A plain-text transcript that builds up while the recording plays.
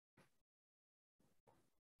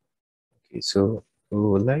Okay, so we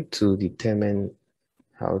would like to determine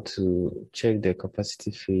how to check the capacity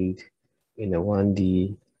fade in a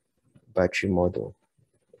 1D battery model.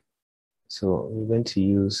 So we're going to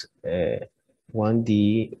use a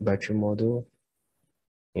 1D battery model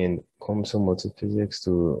in Comsol multiphysics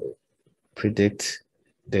to predict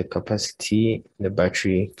the capacity in the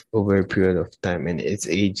battery over a period of time and its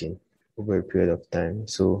aging over a period of time.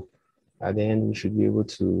 So at the end, we should be able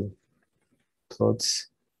to plot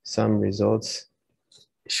some results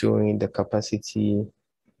showing the capacity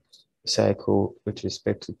cycle with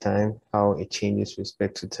respect to time, how it changes with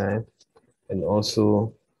respect to time, and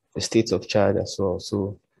also the state of charge as well.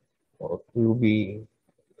 So we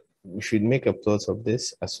should make a plot of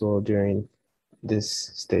this as well during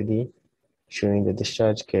this study, showing the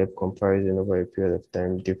discharge curve comparison over a period of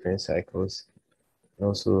time, different cycles, and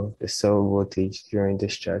also the cell voltage during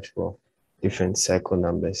discharge for different cycle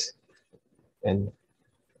numbers. And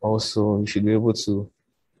also we should be able to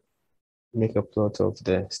make a plot of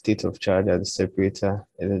the state of charge at the separator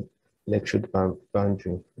and the electrode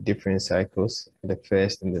boundary, different cycles, the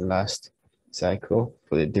first and the last cycle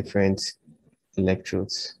for the different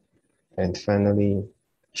electrodes. And finally,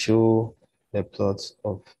 show the plots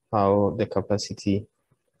of how the capacity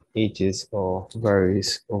ages or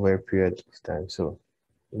varies over a period of time. So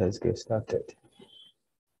let's get started.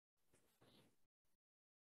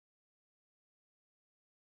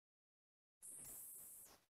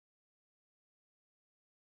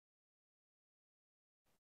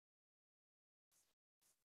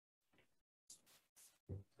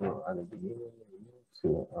 So at the beginning,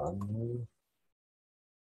 to our new,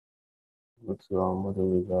 go to our model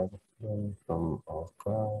wizard, then from our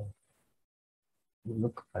file,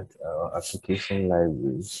 look at our application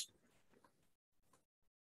library.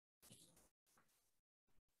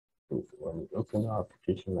 So when we open our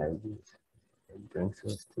application library, it brings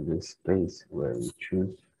us to this space where we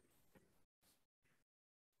choose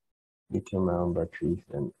lithium-ion batteries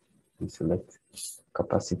and we select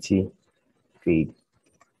capacity fade.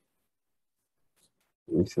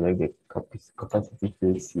 We select the capacity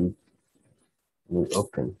fade seed and we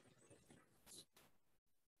open.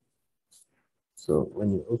 So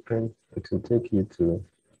when you open, it will take you to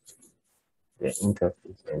the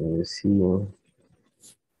interface and you see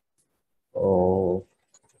all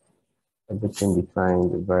everything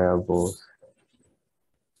defined, the variables.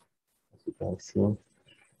 As you can see,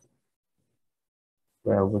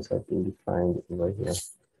 variables have been defined over here.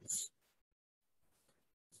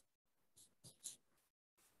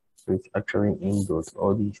 So it's actually inbuilt.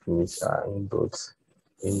 All these things are inbuilt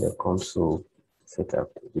in the Comsol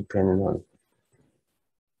setup, depending on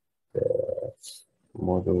the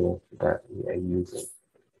model that we are using.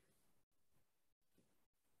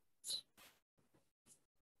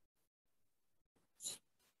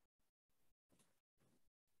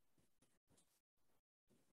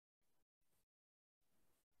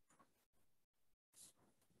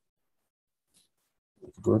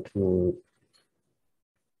 Go to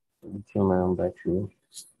lithium-ion battery,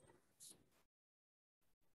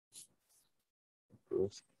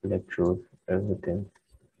 electrode, everything.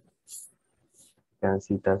 You can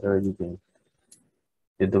see it has already been,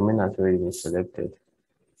 the domain has already been selected.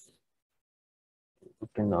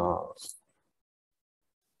 Open our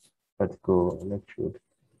particle electrode.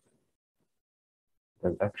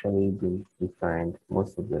 Has actually been defined.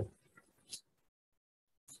 Most of the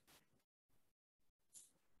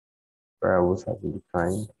variables have been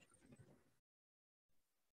defined.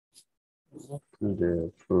 To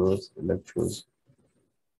the fluorous electrodes.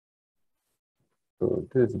 So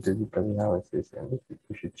this is basically how it is. And if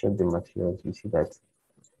you should check the materials, you see that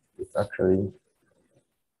it's actually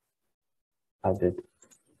added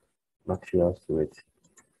materials to it.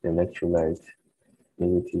 The electrolyte,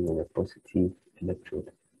 negative and the positive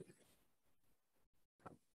electrode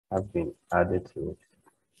have been added to it.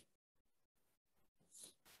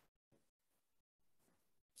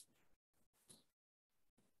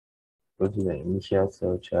 Go to the initial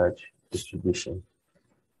cell charge distribution.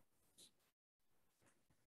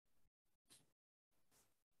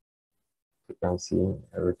 You can see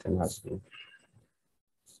everything has been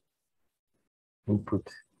input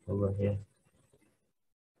over here.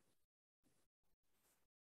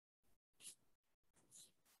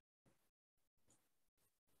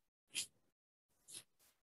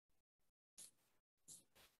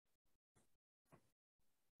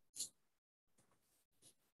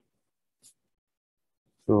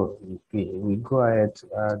 So we go ahead to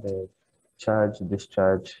add the charge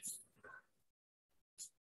discharge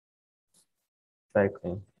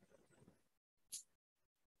cycling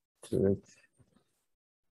to it.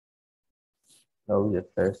 That will be the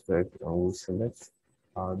first vector, and we'll select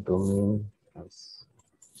our domain as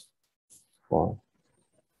 4.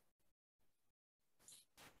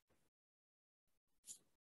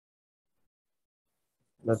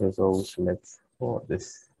 That is all we select for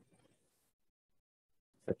this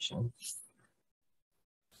section.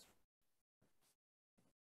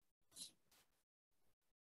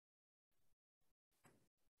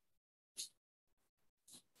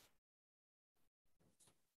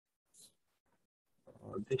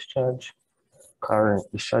 Discharging current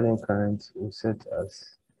we set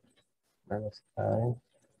as -I.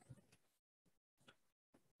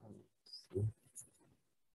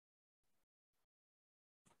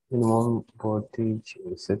 Minimum voltage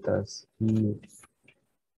we set as E.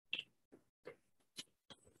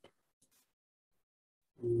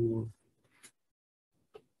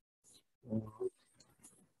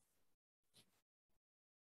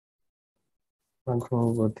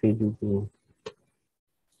 Maximum voltage will be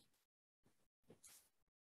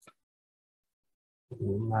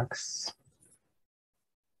max.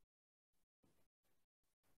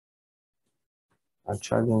 Our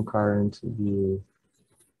charging current will be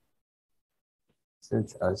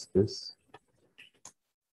set as this.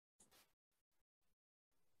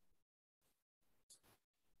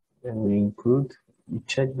 Then we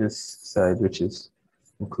check this side, which is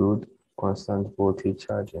include constant voltage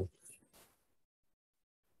charging.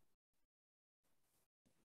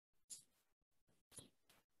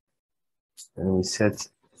 And we set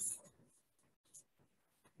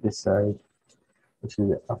this side, which is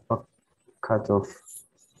the upper cutoff,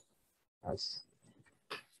 as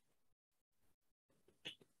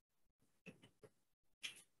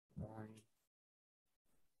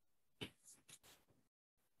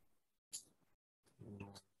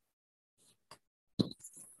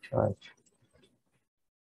charge.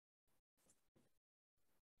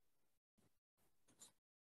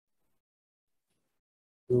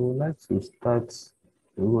 We would like to start,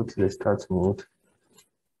 we go to the start mode,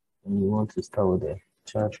 and we want to start with the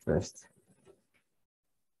charge first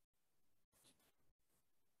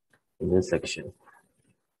in this section.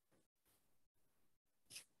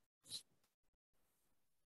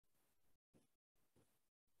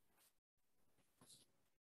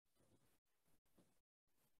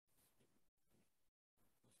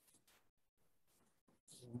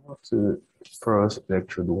 We have to press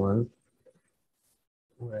electrode 1,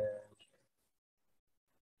 where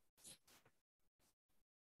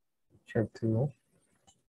check 2.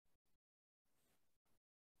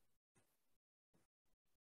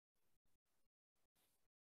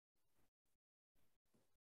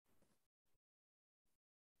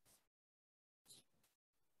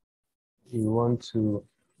 We want to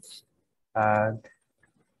add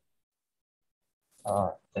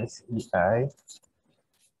SEI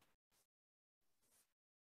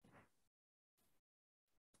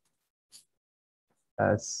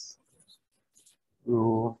as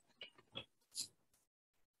rho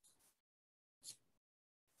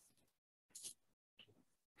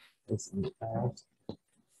SEI.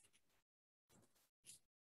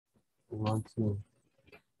 We want to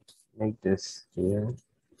make this here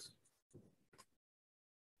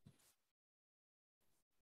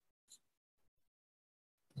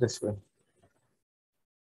this way.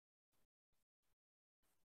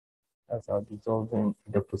 That's our dissolving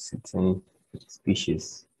depositing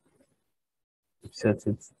species. We set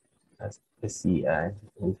it as SEI,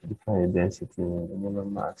 and define the density and the molar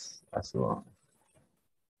mass as well.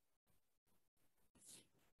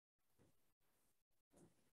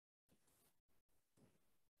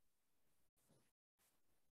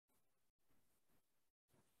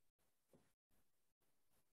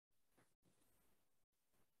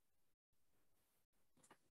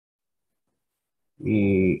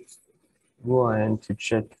 We go ahead to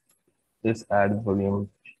check this add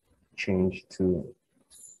volume change to,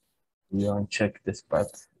 we uncheck this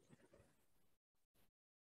part.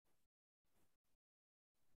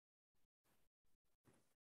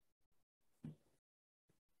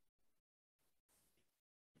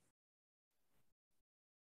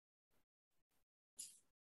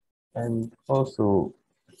 And also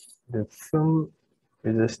the film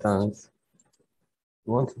resistance,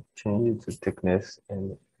 we want to change it to thickness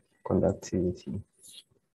and conductivity,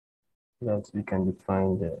 so that we can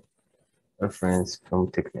define the reference film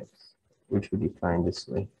thickness, which we define this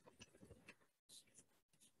way.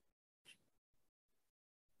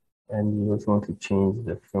 And we also want to change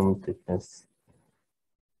the film thickness.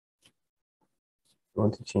 We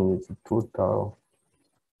want to change it to total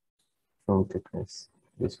film thickness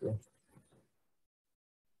this way.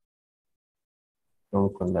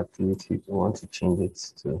 Film conductivity, we want to change it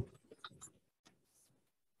to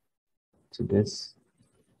to this.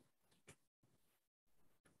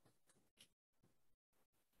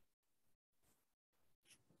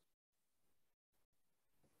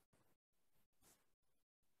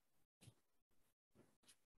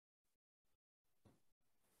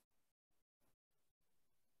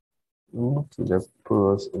 Move to the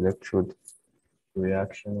porous electrode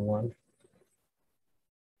reaction one.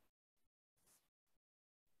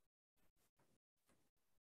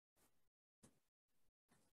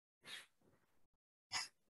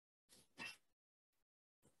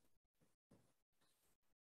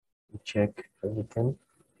 We check everything.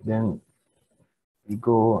 Then we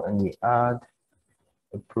go and we add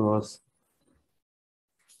a porous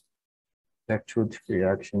electrode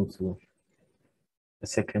reaction to the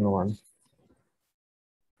second one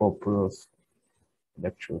for porous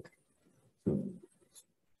electrode. So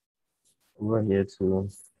over here to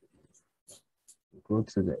go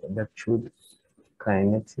to the electrode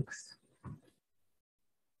kinetics.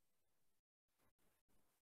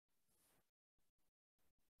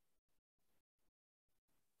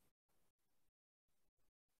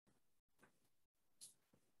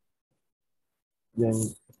 Then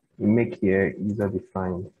we make here user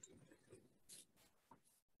defined.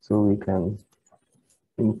 So we can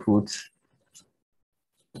input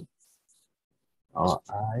our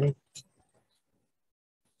I.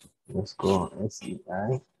 Let's go on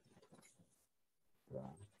SEI.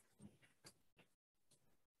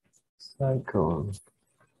 Cycle.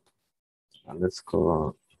 And let's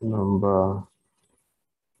go number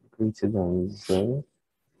greater than 0.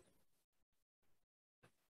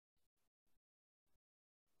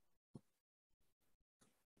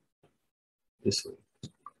 This way.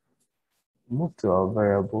 Move to our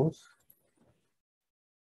variables.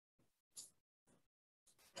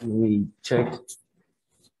 And we check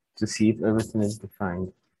to see if everything is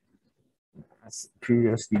defined. As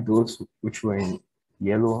previously, those which were in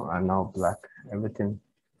yellow are now black. Everything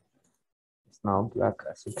is now black,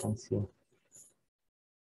 as you can see.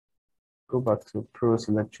 Go back to porous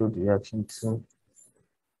electrode reaction 2.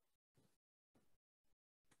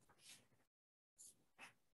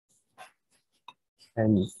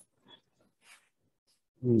 And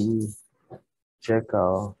we check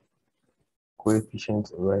our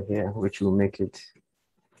coefficient over here, which will make it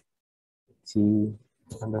T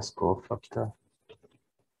underscore factor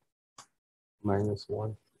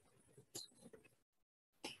 -1.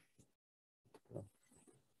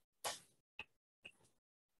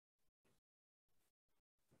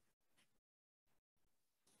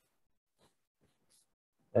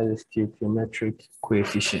 That is stoichiometric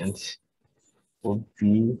coefficient of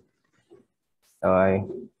V I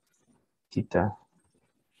theta.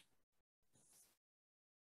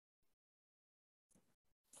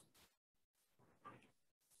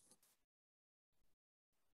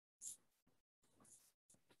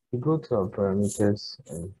 We go to our parameters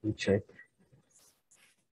and we check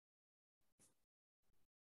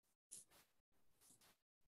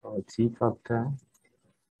our T factor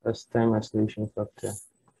as time acceleration factor.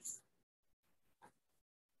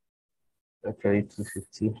 Actually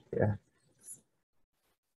 250, yeah.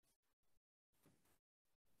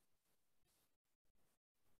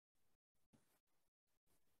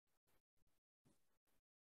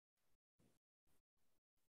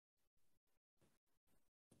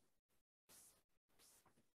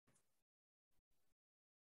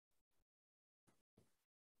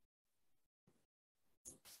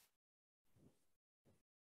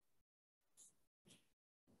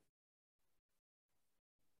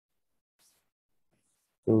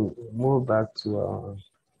 So move back to our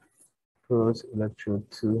porous electrode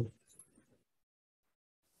 2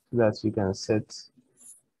 so that we can set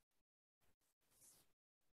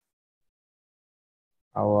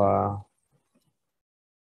our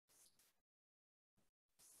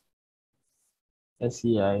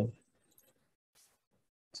SEI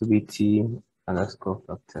to be T underscore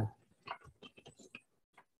factor.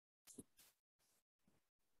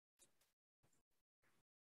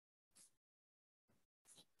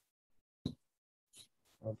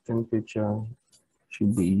 Our temperature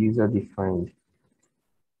should be user defined.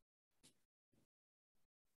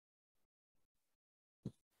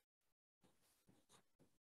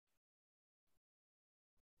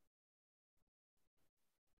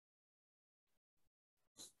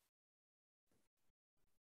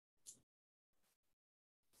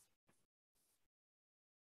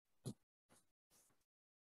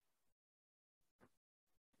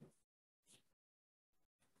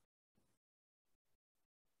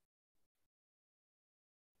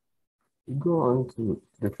 We go on to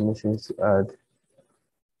definitions to add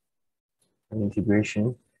an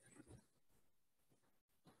integration.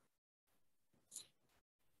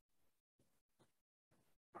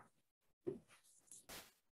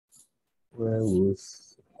 where we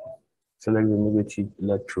select the negative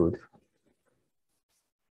electrode.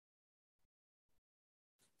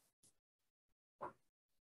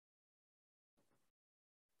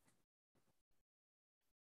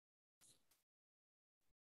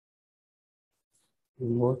 We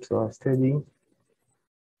move to our study.